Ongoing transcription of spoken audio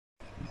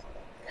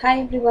Hi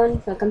everyone,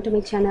 welcome to my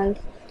channel.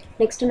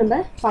 Next நம்ம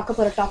பார்க்க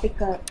போற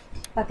டாபிக்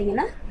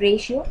பாத்தீங்கன்னா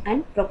ரேஷியோ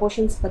அண்ட்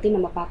ப்ரொபோர்ஷன்ஸ் பத்தி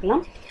நம்ம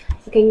பார்க்கலாம்.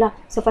 ஓகேங்களா?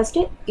 சோ ஃபர்ஸ்ட்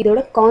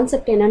இதோட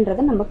கான்செப்ட்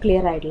என்னன்றதை நம்ம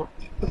கிளியர் ஆயிடலாம்.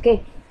 ஓகே?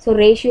 சோ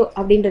ரேஷியோ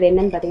அப்படின்றது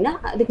என்னன்னு பாத்தீங்கன்னா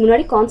அதுக்கு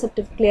முன்னாடி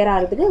கான்செப்ட் கிளியர்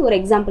ஆகிறதுக்கு ஒரு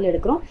எக்ஸாம்பிள்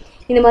எடுக்கிறோம்.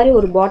 இந்த மாதிரி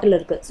ஒரு பாட்டில்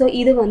இருக்கு. சோ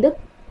இது வந்து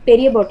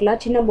பெரிய பாட்டிலா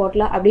சின்ன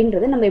பாட்டிலா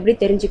அப்படின்றத நம்ம எப்படி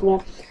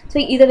தெரிஞ்சுக்குவோம்? சோ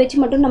இதை வச்சு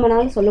மட்டும்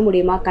நம்மளால சொல்ல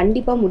முடியுமா?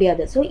 கண்டிப்பா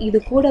முடியாது. சோ இது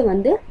கூட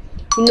வந்து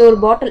இன்னொரு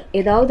பாட்டில்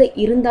ஏதாவது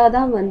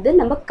இருந்தாதான் வந்து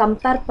நம்ம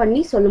கம்பேர்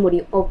பண்ணி சொல்ல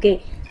முடியும். ஓகே,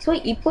 ஸோ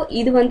இப்போ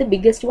இது வந்து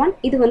பிக்கெஸ்ட் ஒன்,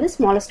 இது வந்து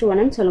ஸ்மாலஸ்ட்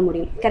ஒன்னு சொல்ல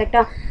முடியும்.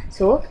 கரெக்டா?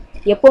 ஸோ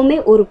எப்பவுமே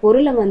ஒரு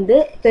பொருளை வந்து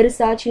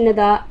பெருசா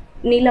சின்னதா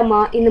நீளமா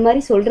இந்த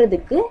மாதிரி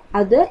சொல்றதுக்கு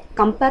அதை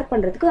கம்பேர்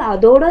பண்றதுக்கு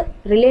அதோட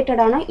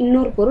ரிலேட்டடான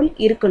இன்னொரு பொருள்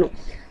இருக்கணும்.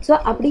 ஸோ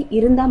அப்படி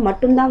இருந்தா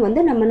மட்டும்தான்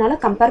வந்து நம்மளால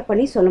கம்பேர்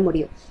பண்ணி சொல்ல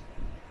முடியும்.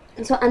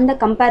 ஸோ அந்த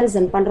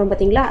கம்பேரிசன் பண்றோம்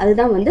பார்த்தீங்களா,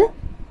 அதுதான் வந்து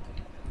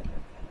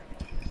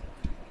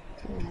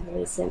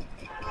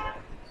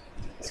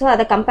ஸோ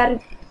அதை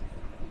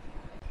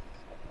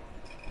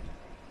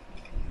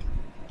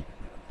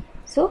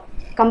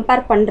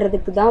கம்பேர்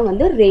பண்ணுறதுக்கு தான்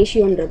வந்து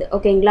ரேஷியோன்றது.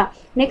 ஓகேங்களா?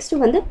 நெக்ஸ்ட்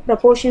வந்து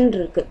ப்ரொபோர்ஷன்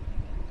இருக்கு.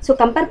 ஸோ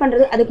கம்பேர்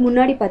பண்ணுறது அதுக்கு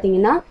முன்னாடி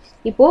பார்த்தீங்கன்னா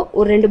இப்போது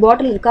ஒரு 2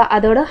 பாட்டில் இருக்கா,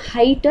 அதோட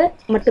ஹைட்டை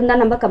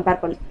மட்டும்தான் நம்ம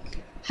கம்பேர் பண்ணணும்.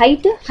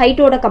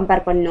 ஹைட்டோட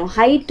கம்பேர் பண்ணணும்,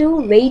 ஹைட்டும்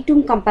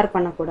வெயிட்டும் கம்பேர்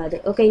பண்ணக்கூடாது.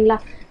 ஓகேங்களா?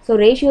 ஸோ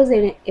ரேஷியோஸ்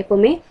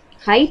எப்போவுமே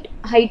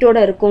ஹைட்டோட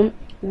இருக்கும்,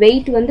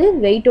 வெயிட் வந்து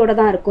வெயிட்டோட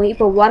தான் இருக்கும்.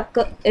 இப்போ ஒர்க்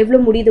எவ்வளோ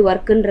முடியுது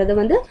ஒர்க்குன்றது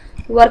வந்து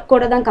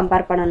ஒர்க்கோட தான்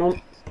கம்பேர் பண்ணணும்.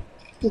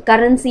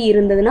 கரன்சி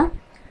இருந்ததுன்னா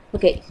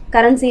ஓகே,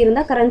 கரன்சி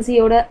இருந்தால்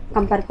கரன்சியோட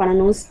கம்பேர்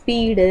பண்ணணும்.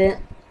 ஸ்பீடு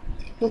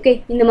ஓகே,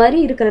 இந்த மாதிரி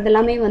இருக்கிறது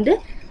எல்லாமே வந்து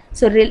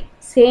ஸோ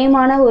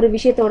சேமான ஒரு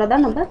விஷயத்தோட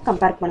தான் நம்ம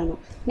கம்பேர் பண்ணணும்.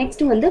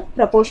 நெக்ஸ்ட் வந்து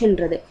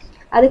ப்ரொபோர்ஷன்றது.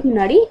 அதுக்கு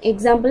முன்னாடி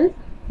எக்ஸாம்பிள்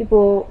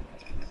இப்போது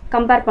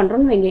கம்பேர்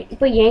பண்ணுறோன்னு வைங்க.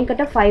 இப்போ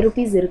என்கிட்ட 5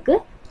 rupees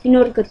இருக்குது,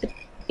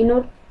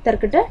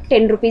 இன்னொருத்தர்கிட்ட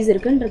 10 rupees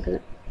இருக்குன்னு இருக்குது.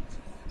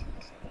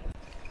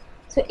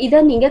 ஸோ இதை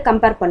நீங்கள்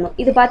கம்பேர் பண்ணணும்.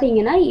 இது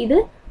பார்த்தீங்கன்னா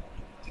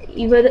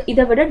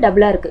இதை விட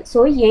டபுளாக இருக்குது. ஸோ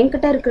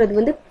என்கிட்ட இருக்கிறது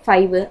வந்து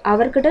 5,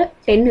 அவர்கிட்ட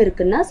 10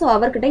 இருக்குன்னா ஸோ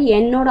அவர்கிட்ட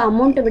என்னோட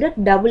அமௌண்ட்டை விட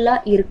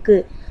டபுளாக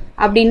இருக்குது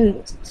அப்படின்னு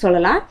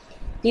சொல்லலாம்.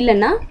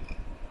 இல்லைன்னா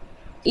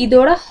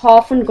இதோட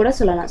ஹாஃப்னு கூட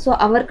சொல்லலாம். ஸோ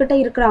அவர்கிட்ட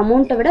இருக்கிற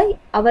அமௌண்ட்டை விட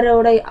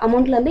அவரோட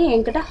அமௌண்ட்லேருந்து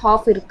என்கிட்ட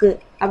ஹாஃப் இருக்குது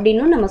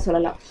அப்படின்னு நம்ம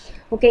சொல்லலாம்.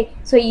 ஓகே,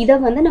 ஸோ இதை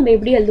வந்து நம்ம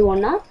எப்படி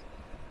எழுதுவோம்னா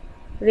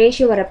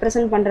ரேஷியோவை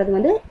ரெப்ரசன்ட் பண்ணுறது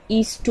வந்து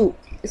ஈஸ்2.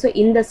 ஸோ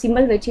இந்த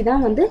சிம்பிள் வச்சு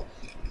தான் வந்து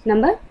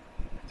நம்ம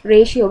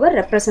ரேஷியோவை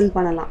ரெப்ரசன்ட்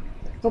பண்ணலாம்.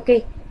 ஓகே,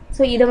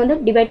 ஸோ இதை வந்து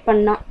டிவைட்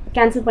பண்ணால்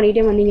கேன்சல்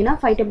பண்ணிகிட்டே வந்தீங்கன்னா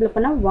 5 டபுள்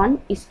பண்ணால்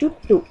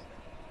 1:2.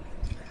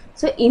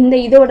 ஸோ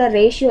இதோட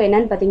ரேஷியோ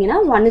என்னன்னு பார்த்தீங்கன்னா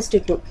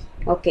 1:2.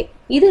 ஓகே,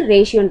 இது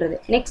ரேஷியோன்றது.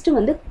 நெக்ஸ்ட்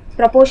வந்து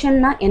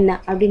ப்ரொபோர்ஷன்னா என்ன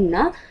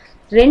அப்படின்னா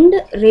 2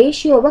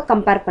 ரேஷியோவை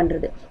கம்பேர்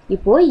பண்ணுறது.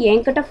 இப்போது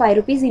என்கிட்ட 5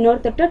 rupees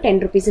இன்னொருத்தட்ட 10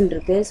 rupeesன்னு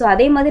இருக்குது. ஸோ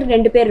அதே மாதிரி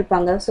 2 பேர்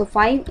இருப்பாங்க. ஸோ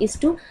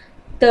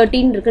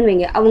 5:13 இருக்குன்னு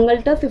வைங்க.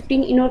 அவங்கள்ட்ட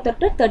 15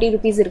 இன்னொருத்தட்ட 30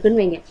 rupees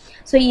இருக்குன்னு வைங்க.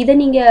 ஸோ இதை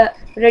நீங்கள்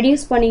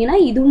ரெடியூஸ் பண்ணிங்கன்னா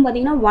இதுவும்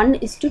பார்த்தீங்கன்னா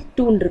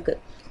 1:2 இருக்குது.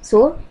 ஸோ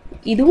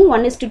இதுவும்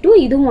 1:2,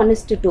 இதுவும்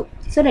 1:2.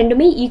 ஸோ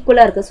ரெண்டுமே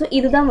ஈக்குவலாக இருக்குது. ஸோ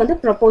இதுதான் வந்து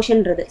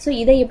ப்ரொபோர்ஷன்றது. ஸோ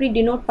இதை எப்படி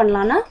டினோட்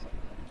பண்ணலான்னா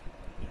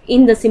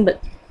இந்த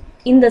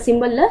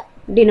சிம்பிளில்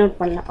டினோட்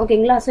பண்ணலாம்.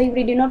 ஓகேங்களா? ஸோ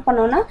இப்படி டினோட்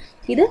பண்ணோன்னா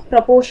இது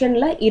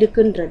ப்ரொபோர்ஷனில்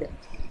இருக்குன்றது.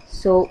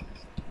 So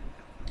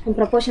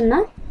ப்ரொபோர்ஷன்னா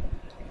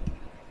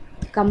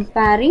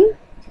comparing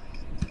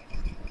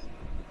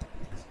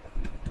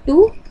 2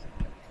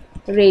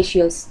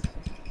 ratios.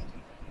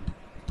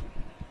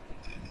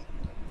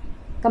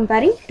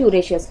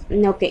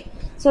 Okay,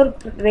 so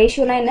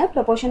ரேஷியோனா என்ன,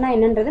 ப்ரொபோர்ஷனா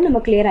என்னன்றது நம்ம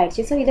கிளியர்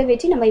ஆயிடுச்சு. ஸோ இதை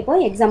வச்சு நம்ம இப்போ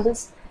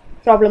எக்ஸாம்பிள்ஸ்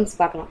ப்ராப்ளம்ஸ்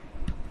பார்க்கலாம்.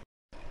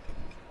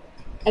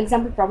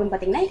 எக்ஸாம்பிள் ப்ராப்ளம்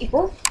பார்த்தீங்கன்னா இப்போ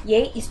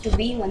A:B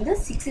வந்து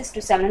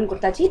 6:7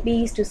 கொடுத்தாச்சு,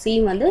 B:C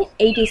வந்து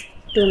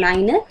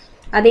 8:9.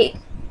 அதே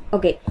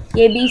ஓகே,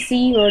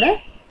 ABCயோட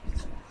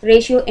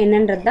ரேஷியோ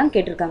என்னன்றது தான்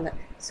கேட்டிருக்காங்க.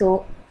 ஸோ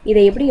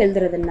இதை எப்படி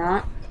எழுதுறதுன்னா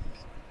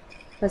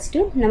ஃபஸ்ட்டு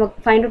நம்ம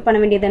ஃபைண்ட் அவுட் பண்ண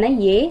வேண்டியது என்ன,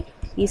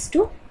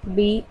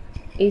 A:B:C.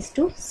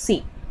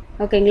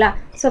 ஓகேங்களா?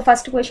 ஸோ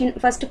ஃபஸ்ட்டு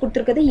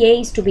கொடுத்துருக்குது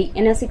A:B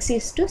என்ன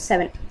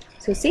 6:7.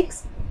 ஸோ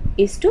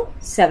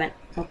 6:7.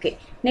 ஓகே,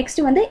 நெக்ஸ்ட்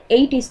வந்து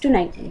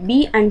 8:9. B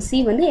and C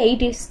வந்து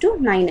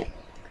 8:9.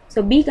 ஸோ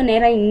பிக்கு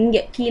நேராக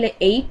இங்கே கீழே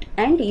 8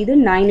 அண்ட் இது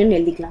 9ன்னு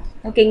எழுதிக்கலாம்.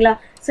 ஓகேங்களா?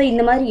 ஸோ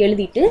இந்த மாதிரி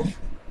எழுதிட்டு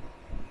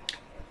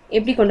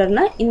எப்படி கொண்டு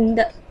வரணும்னா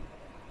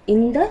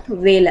இந்த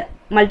வேலை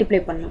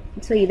மல்டிப்ளை பண்ணணும்.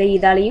 ஸோ இதை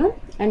இதாலையும்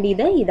அண்ட்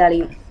இதை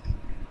இதாலையும்.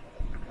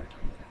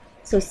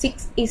 So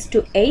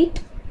 6:8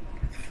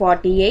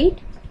 48.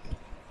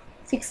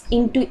 6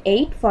 into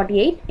 8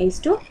 48 is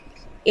to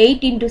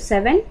 8 into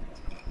 7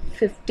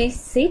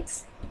 56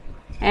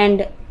 and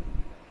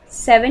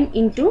 7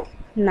 into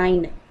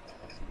 9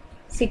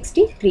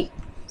 63.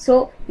 So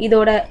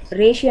இதோட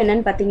ரேஷியோ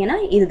என்னன்னு பார்த்தீங்கன்னா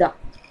இதுதான்.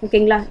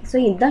 ஓகேங்களா? ஸோ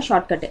இதுதான்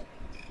ஷார்ட்கட்டு.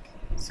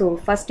 ஸோ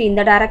ஃபஸ்ட்டு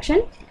இந்த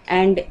டைரக்ஷன்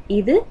அண்ட்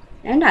இது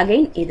அண்ட்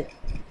அகைன் இது.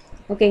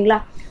 ஓகேங்களா?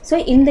 ஸோ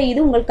இது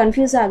உங்களுக்கு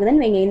கன்ஃபியூஸ்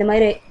ஆகுதுன்னு வைங்க. இந்த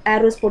மாதிரி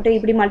ஏரோஸ் போட்டு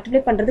இப்படி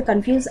மல்டிப்ளை பண்ணுறது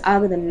கன்ஃபியூஸ்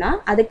ஆகுதுன்னா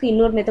அதுக்கு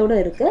இன்னொரு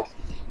மெத்தோடு இருக்குது.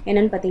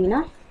 என்னன்னு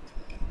பார்த்தீங்கன்னா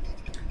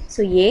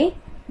ஸோ A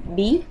B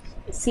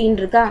C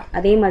இருக்கா,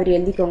 அதே மாதிரி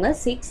எழுதிக்கோங்க.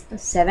 6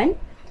 7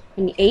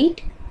 and 8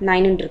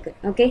 9 இருக்கு.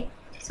 ஓகே,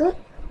 ஸோ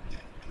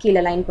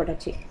கீழே லைன்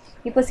போட்டாச்சு.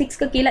 இப்போ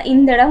 6க்கு கீழே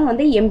இந்த இடம்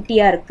வந்து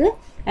எம்டியாக இருக்குது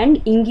அண்ட்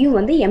இங்கேயும்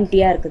வந்து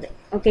எம்டியாக இருக்குது.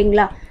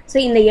 ஓகேங்களா, ஸோ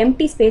இந்த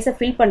எம்டி ஸ்பேஸை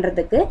ஃபில்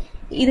பண்ணுறதுக்கு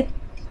இது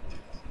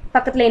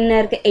பக்கத்தில் என்ன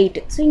இருக்குது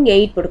 8, ஸோ இங்கே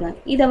 8 போடுங்க.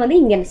 இதை வந்து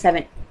இங்கே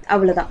 7,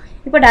 அவ்வளோதான்.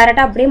 இப்போ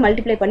டேரெக்டாக அப்படியே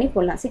மல்டிப்ளை பண்ணி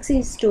போடலாம்.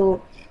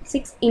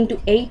 6 into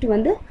 8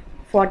 வந்து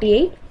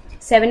 48,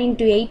 7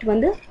 into 8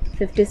 வந்து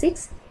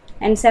 56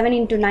 and 7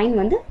 into 9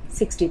 வந்து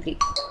 63.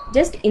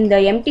 ஜஸ்ட் இந்த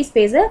எம்டி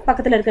ஸ்பேஸை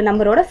பக்கத்தில் இருக்க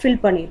நம்பரோட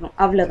ஃபில் பண்ணிடணும்,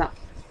 அவ்வளோதான்.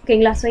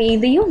 ஓகேங்களா, ஸோ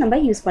இதையும் நம்ம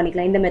யூஸ்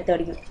பண்ணிக்கலாம், இந்த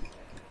மெத்தடையும்.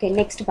 ஓகே,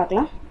 நெக்ஸ்ட்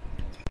பார்க்கலாம்.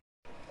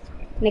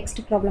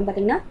 நெக்ஸ்ட் ப்ராப்ளம்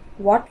பார்த்தீங்கன்னா,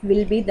 what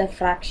will be the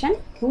fraction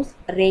whose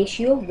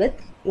ratio with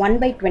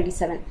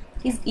 1/27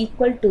 is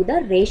equal to the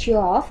ratio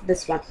of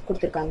this one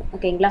கொடுத்துருக்காங்க.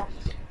 ஓகேங்களா,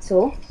 ஸோ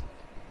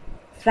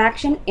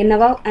ஃப்ராக்ஷன்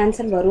என்னவா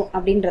ஆன்சர் வரும்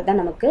அப்படின்றது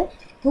தான் நமக்கு.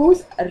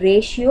 Whose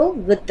ratio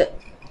with,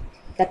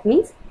 that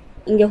means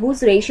இங்கே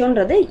whose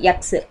ரேஷியோன்றது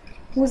x,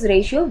 whose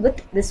ratio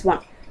with this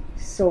one.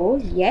 So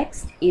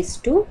X is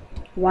to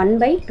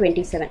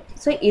 1/27.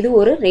 So இது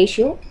ஒரு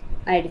ரேஷியோ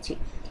ஆயிடுச்சு.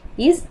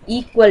 is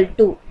equal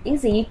to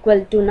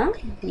na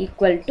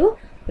equal to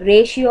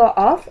ratio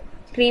of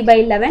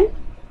 3/11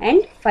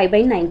 and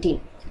 5/19.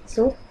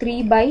 so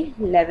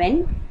 3/11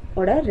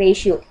 oda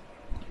ratio,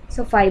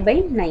 so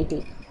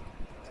 5/19.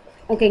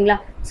 ஓகேங்களா,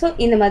 so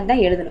இந்த மாதிரி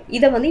தான் எழுதணும்.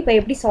 இதை வந்து இப்போ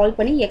எப்படி சால்வ்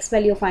பண்ணி எக்ஸ்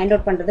வேல்யூ ஃபைண்ட்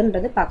அவுட்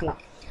பண்ணுறதுன்றது பார்க்கலாம்.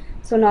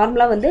 ஸோ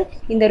நார்மலாக வந்து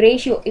இந்த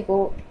ரேஷியோ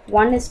இப்போது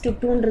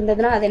 1:2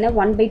 இருந்ததுன்னா அது என்ன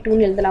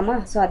 1/2 எழுதலாமா?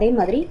 ஸோ அதே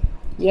மாதிரி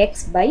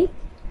X by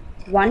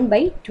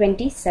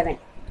 1/27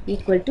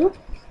 equal to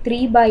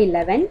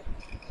 3/11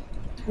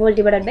 whole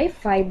divided by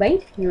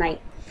 5/9.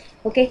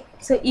 Okay,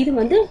 so இது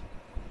வந்து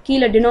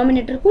கீழே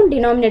டினாமினேட்டருக்கும்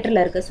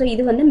டினாமினேட்டரில் இருக்குது. ஸோ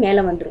இது வந்து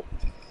மேலே வந்துடும்.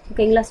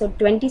 ஓகேங்களா, ஸோ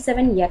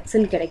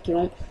 27xன்னு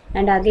கிடைக்கும்.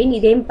 அண்ட் அகெயின்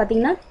இதே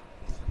பார்த்தீங்கன்னா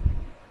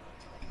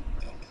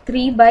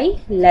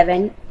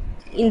 3/11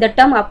 இந்த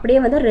டேர்ம் அப்படியே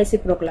வந்து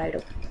ரெசிப்ரோக்கல்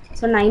ஆகிடும்.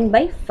 ஸோ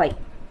 9/5.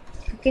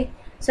 ஓகே,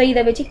 ஸோ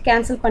இதை வச்சு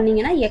கேன்சல்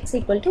பண்ணிங்கன்னா எக்ஸ்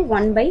ஈக்குவல் டு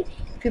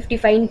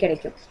 1/55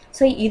 கிடைக்கும்.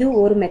 ஸோ இது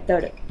ஒரு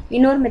மெத்தடு.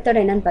 இன்னொரு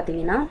மெத்தட் என்னன்னு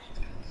பார்த்தீங்கன்னா,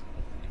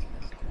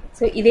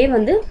 ஸோ இதே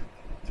வந்து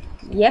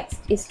X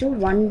is to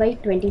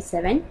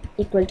 1/27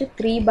 equal to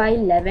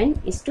 3/11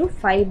 is to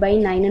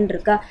 5/9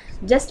 இருக்கா.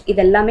 ஜஸ்ட்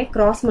இதெல்லாமே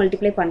கிராஸ்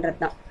மல்டிப்ளை பண்ணுறது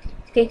தான்.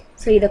 ஓகே,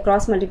 ஸோ இதை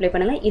கிராஸ் மல்டிப்ளை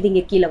பண்ணுங்கள், இது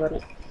இங்கே கீழே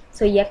வரும்.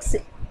 ஸோ எக்ஸ்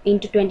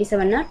இன்ட்டு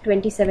 27னா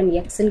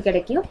 27xன்னு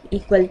கிடைக்கும்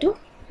ஈக்குவல் டு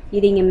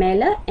இது இங்கே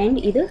மேலே அண்ட்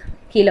இது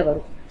கீழே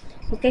வரும்.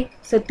 ஓகே,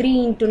 ஸோ 3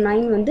 into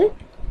 9 வந்து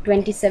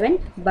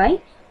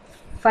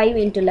 27/5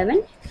 into 11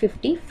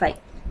 55.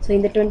 ஸோ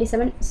இந்த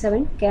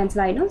 27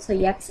 கேன்சல் ஆகிடும். So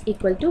X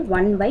equal to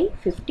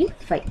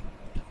 1/55.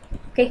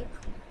 Okay,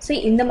 so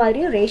இந்த மாதிரி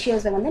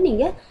ரேஷியோஸை வந்து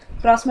நீங்கள்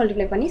கிராஸ்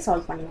மல்டிப்ளை பண்ணி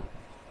சால்வ் பண்ணலாம்.